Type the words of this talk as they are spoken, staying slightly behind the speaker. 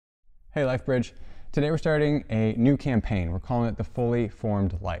Hey LifeBridge, today we're starting a new campaign. We're calling it the Fully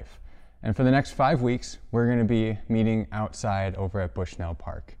Formed Life. And for the next 5 weeks, we're going to be meeting outside over at Bushnell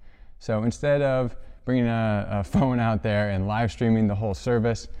Park. So instead of bringing a phone out there and live streaming the whole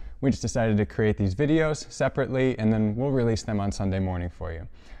service, we just decided to create these videos separately and then we'll release them on Sunday morning for you.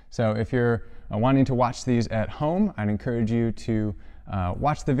 So if you're wanting to watch these at home, I'd encourage you to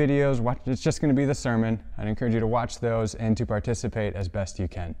watch the videos. It's just going to be the sermon. I'd encourage you to watch those and to participate as best you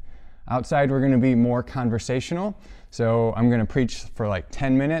can. Outside, we're going to be more conversational. So I'm going to preach for like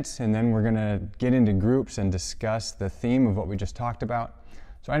 10 minutes and then we're going to get into groups and discuss the theme of what we just talked about.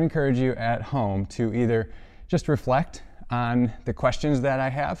 So I'd encourage you at home to either just reflect on the questions that I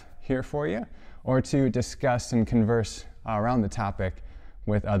have here for you or to discuss and converse around the topic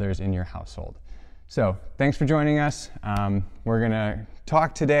with others in your household. So thanks for joining us. We're going to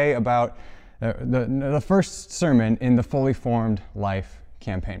talk today about the first sermon in the Fully Formed Life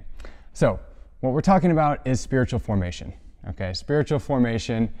campaign. So what we're talking about is spiritual formation. Okay, spiritual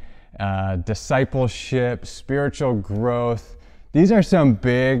formation, discipleship, spiritual growth. These are some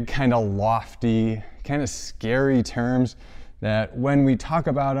big, kind of lofty, kind of scary terms that when we talk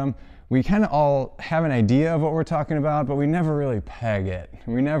about them, we kind of all have an idea of what we're talking about, but we never really peg it.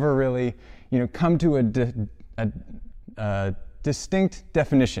 We never really, come to a distinct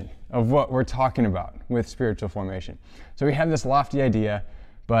definition of what we're talking about with spiritual formation. So we have this lofty idea,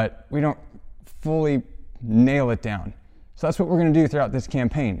 but we don't fully nail it down. So that's what we're going to do throughout this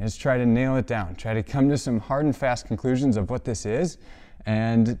campaign, is try to nail it down, try to come to some hard and fast conclusions of what this is,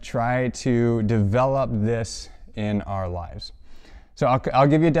 and try to develop this in our lives. So I'll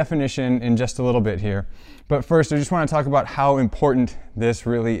give you a definition in just a little bit here, but first I just want to talk about how important this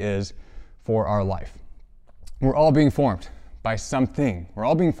really is for our life. We're all being formed by something. We're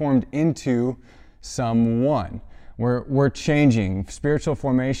all being formed into someone. We're changing. Spiritual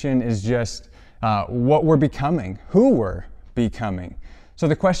formation is just what we're becoming, who we're becoming. So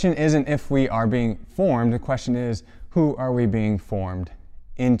the question isn't if we are being formed, the question is who are we being formed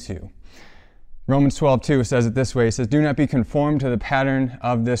into? Romans 12:2 says it this way. It says, "Do not be conformed to the pattern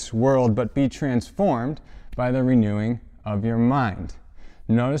of this world, but be transformed by the renewing of your mind."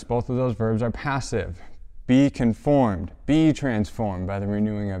 Notice both of those verbs are passive. Be conformed, be transformed by the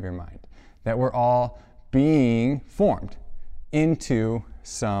renewing of your mind. That we're all being formed into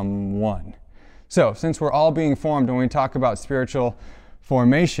someone. So, since we're all being formed, when we talk about spiritual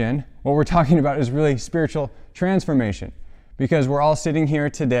formation, what we're talking about is really spiritual transformation. Because we're all sitting here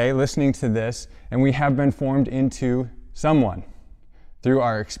today listening to this, and we have been formed into someone. Through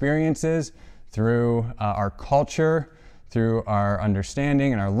our experiences, through our culture, through our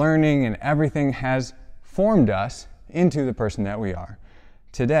understanding and our learning, and everything has formed us into the person that we are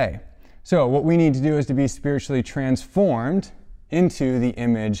today. So what we need to do is to be spiritually transformed into the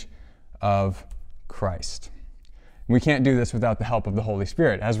image of Christ. We can't do this without the help of the Holy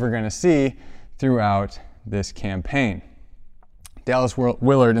Spirit, as we're going to see throughout this campaign. Dallas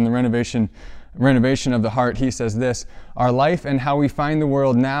Willard, in the Renovation of the Heart, he says this: "Our life and how we find the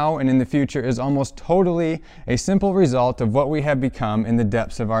world now and in the future is almost totally a simple result of what we have become in the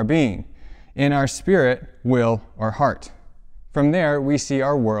depths of our being, in our spirit, will, or heart. From there, we see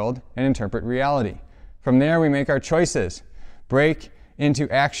our world and interpret reality. From there, we make our choices, break into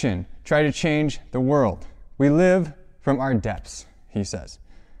action, try to change the world. We live from our depths," he says,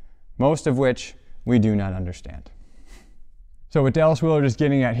 "most of which we do not understand." So what Dallas Willard is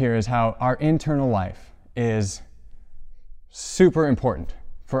getting at here is how our internal life is super important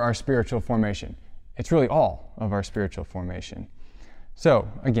for our spiritual formation. It's really all of our spiritual formation. So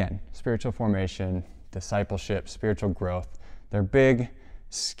again, spiritual formation, discipleship, spiritual growth, they're big,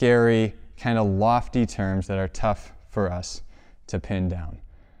 scary, kind of lofty terms that are tough for us to pin down.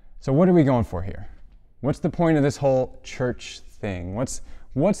 So what are we going for here? What's the point of this whole church thing?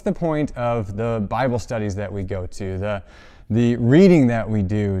 What's the point of the Bible studies that we go to, the reading that we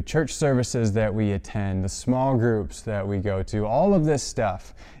do, church services that we attend, the small groups that we go to, all of this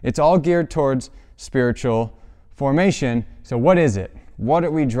stuff? It's all geared towards spiritual formation. So what is it? What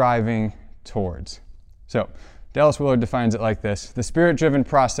are we driving towards? So Dallas Willard defines it like this: the spirit-driven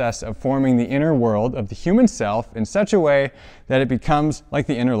process of forming the inner world of the human self in such a way that it becomes like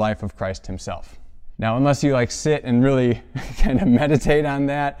the inner life of Christ himself. Now, unless you sit and really kind of meditate on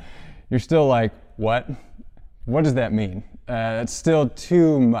that, you're still like, what? What does that mean? It's still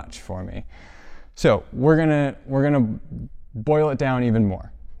too much for me. So we're gonna boil it down even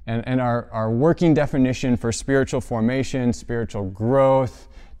more. And our working definition for spiritual formation, spiritual growth,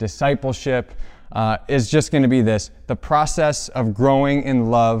 discipleship, is just going to be this: the process of growing in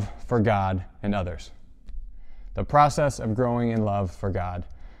love for God and others. The process of growing in love for God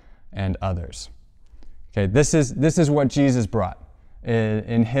and others. Okay, this is what Jesus brought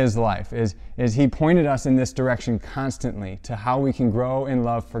in his life, is he pointed us in this direction constantly to how we can grow in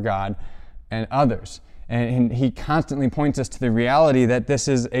love for God and others. And he constantly points us to the reality that this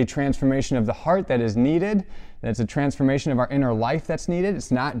is a transformation of the heart that is needed, that it's a transformation of our inner life that's needed.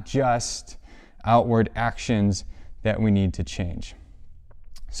 It's not just outward actions that we need to change.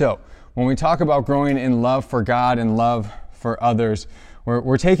 So, when we talk about growing in love for God and love for others,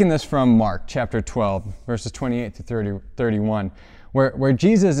 we're taking this from Mark chapter 12, verses 28 to 31, where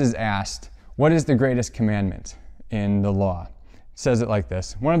Jesus is asked, what is the greatest commandment in the law? It says it like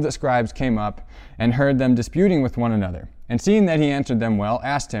this: one of the scribes came up and heard them disputing with one another, and seeing that he answered them well,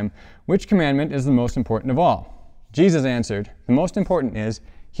 asked him, which commandment is the most important of all? Jesus answered, the most important is,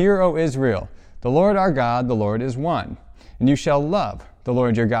 hear, O Israel, the Lord our God, the Lord is one, and you shall love the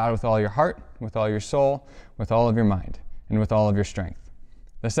Lord your God with all your heart, with all your soul, with all of your mind, and with all of your strength.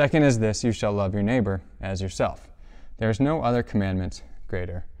 The second is this: you shall love your neighbor as yourself. There is no other commandment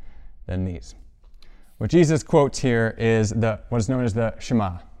greater than these. What Jesus quotes here is what is known as the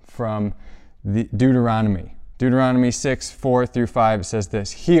Shema from the Deuteronomy. Deuteronomy 6, 4 through 5 says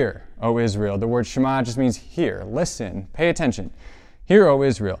this: hear, O Israel. The word Shema just means hear, listen, pay attention. Hear, O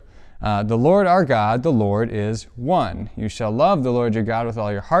Israel. The Lord our God, the Lord is one. You shall love the Lord your God with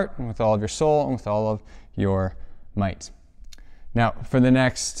all your heart, and with all of your soul, and with all of your might. Now, for the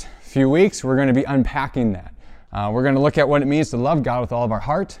next few weeks, we're going to be unpacking that. We're going to look at what it means to love God with all of our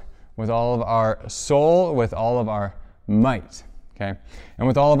heart, with all of our soul, with all of our might, okay? And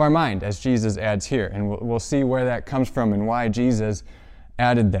with all of our mind, as Jesus adds here. And we'll see where that comes from and why Jesus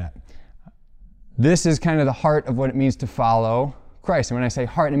added that. This is kind of the heart of what it means to follow Christ. And when I say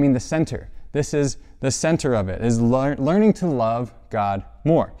heart, I mean the center. This is the center of it, is learning to love God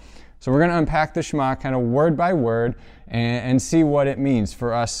more. So we're going to unpack the Shema kind of word by word and see what it means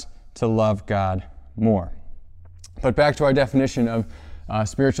for us to love God more. But back to our definition of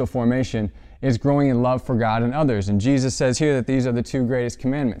spiritual formation is growing in love for God and others. And Jesus says here that these are the two greatest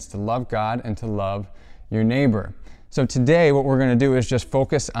commandments, to love God and to love your neighbor. So today what we're going to do is just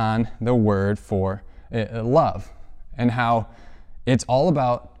focus on the word for love and how it's all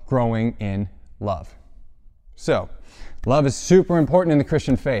about growing in love. So, love is super important in the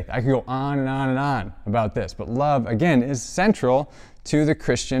Christian faith. I could go on and on and on about this, but love, again, is central to the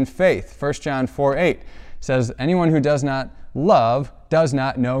Christian faith. 1 John 4:8 says, anyone who does not love does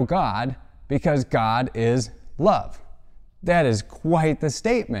not know God, because God is love. That is quite the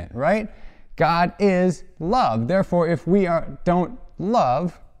statement, right? God is love. Therefore, if we don't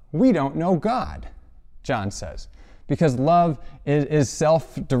love, we don't know God, John says. Because love is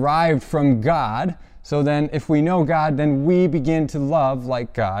self-derived from God. So then if we know God, then we begin to love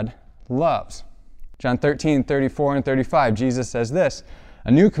like God loves. John 13, 34 and 35, Jesus says this: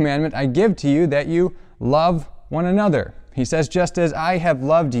 a new commandment I give to you, that you love one another. He says, just as I have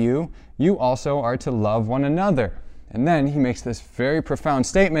loved you, you also are to love one another. And then he makes this very profound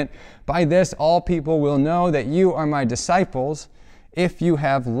statement: by this all people will know that you are my disciples, if you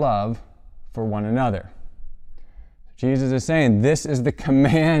have love for one another. Jesus is saying this is the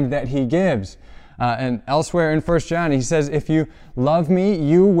command that he gives. And elsewhere in 1 John, he says, if you love me,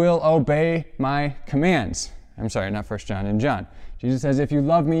 you will obey my commands. I'm sorry, not 1 John, in John. Jesus says, if you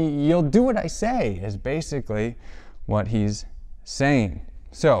love me, you'll do what I say, is basically what he's saying.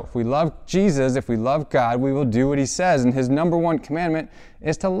 So, if we love Jesus, if we love God, we will do what he says. And his number one commandment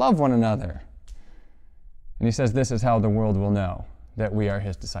is to love one another. And he says this is how the world will know that we are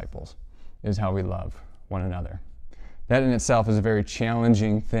his disciples, is how we love one another. That in itself is a very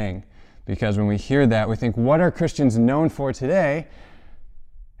challenging thing, because when we hear that, we think, what are Christians known for today?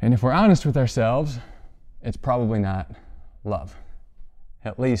 And if we're honest with ourselves, it's probably not love,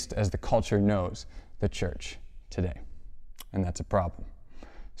 at least as the culture knows the church today. And that's a problem.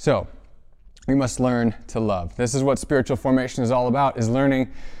 So, we must learn to love. This is what spiritual formation is all about, is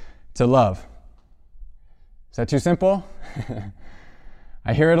learning to love. Is that too simple?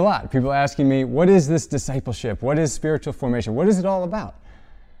 I hear it a lot. People asking me, what is this discipleship? What is spiritual formation? What is it all about?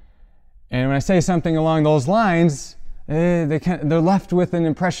 And when I say something along those lines, they're left with an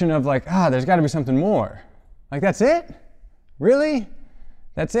impression of like, there's got to be something more. Like, that's it? Really?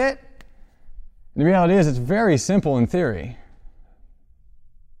 That's it? The reality is it's very simple in theory,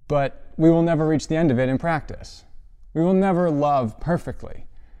 but we will never reach the end of it in practice. We will never love perfectly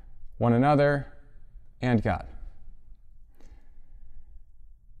one another and God.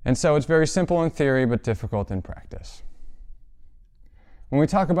 And so it's very simple in theory, but difficult in practice. When we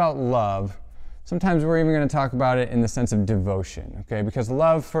talk about love, sometimes we're even going to talk about it in the sense of devotion, okay? Because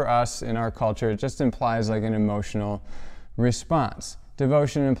love for us in our culture, it just implies like an emotional response.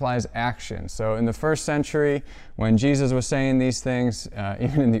 devotion implies action. So in the first century, when Jesus was saying these things,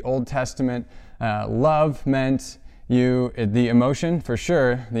 even in the Old Testament, love meant the emotion, for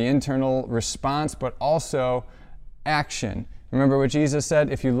sure, the internal response, but also action. Remember what Jesus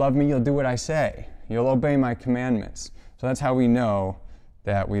said? If you love me, you'll do what I say. You'll obey my commandments. So that's how we know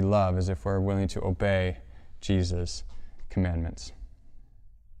that we love, is if we're willing to obey Jesus' commandments.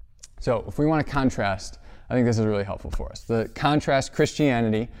 So if we want to contrast, I think this is really helpful for us. The contrast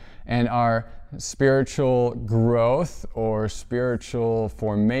Christianity and our spiritual growth or spiritual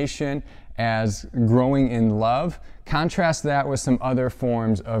formation as growing in love. Contrast that with some other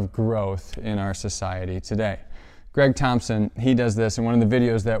forms of growth in our society today. Greg Thompson, he does this in one of the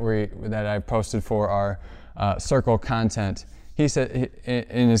videos that I posted for our Circle content. He said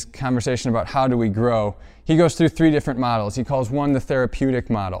in his conversation about how do we grow, he goes through 3 different models. He calls one the therapeutic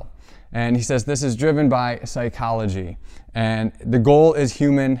model. And he says this is driven by psychology. And the goal is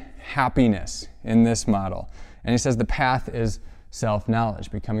human happiness in this model. And he says the path is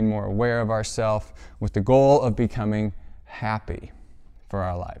self-knowledge, becoming more aware of ourselves with the goal of becoming happy for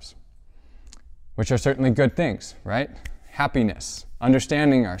our lives. Which are certainly good things, right? Happiness,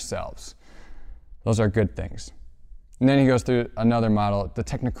 understanding ourselves. Those are good things. And then he goes through another model, the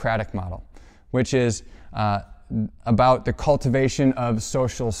technocratic model, which is about the cultivation of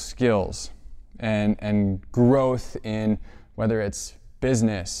social skills and growth in whether it's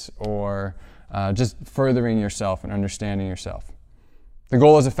business or just furthering yourself and understanding yourself. The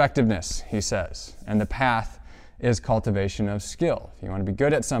goal is effectiveness, he says, and the path is cultivation of skill. If you want to be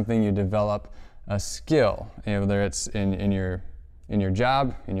good at something, you develop a skill, whether it's in your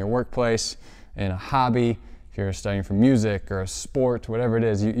job, in your workplace, in a hobby. If you're studying for music or a sport, whatever it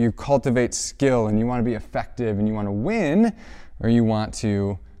is, you cultivate skill and you want to be effective and you want to win, or you want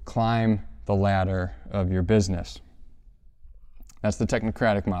to climb the ladder of your business. That's the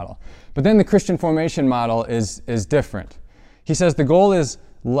technocratic model. But then the Christian formation model is different. He says the goal is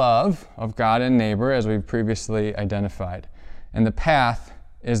love of God and neighbor, as we've previously identified, and the path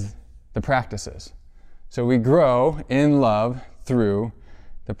is the practices. So we grow in love through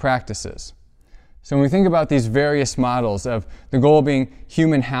the practices. So when we think about these various models of the goal being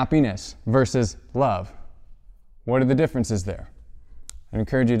human happiness versus love, what are the differences there? I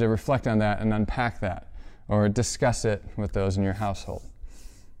encourage you to reflect on that and unpack that, or discuss it with those in your household.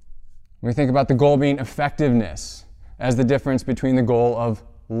 When we think about the goal being effectiveness as the difference between the goal of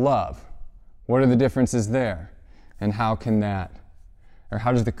love, what are the differences there? And how can that, or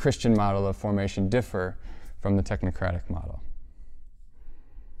how does the Christian model of formation differ from the technocratic model?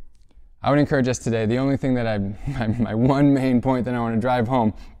 I would encourage us today, the only thing that my one main point that I want to drive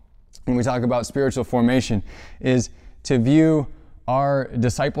home when we talk about spiritual formation is to view our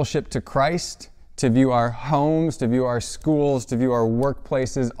discipleship to Christ, to view our homes, to view our schools, to view our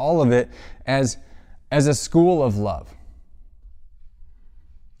workplaces, all of it as a school of love,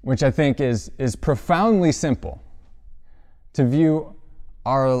 which I think is profoundly simple. To view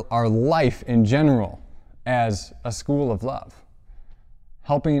our life in general as a school of love,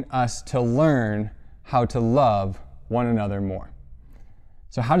 helping us to learn how to love one another more.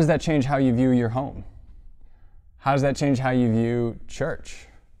 So how does that change how you view your home? How does that change how you view church?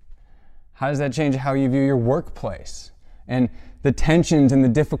 How does that change how you view your workplace and the tensions and the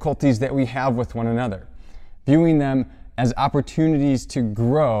difficulties that we have with one another? Viewing them as opportunities to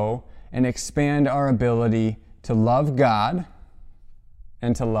grow and expand our ability to love God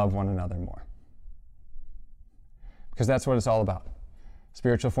and to love one another more. Because that's what it's all about.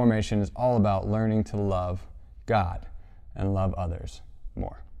 Spiritual formation is all about learning to love God and love others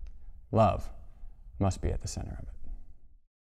more. Love must be at the center of it.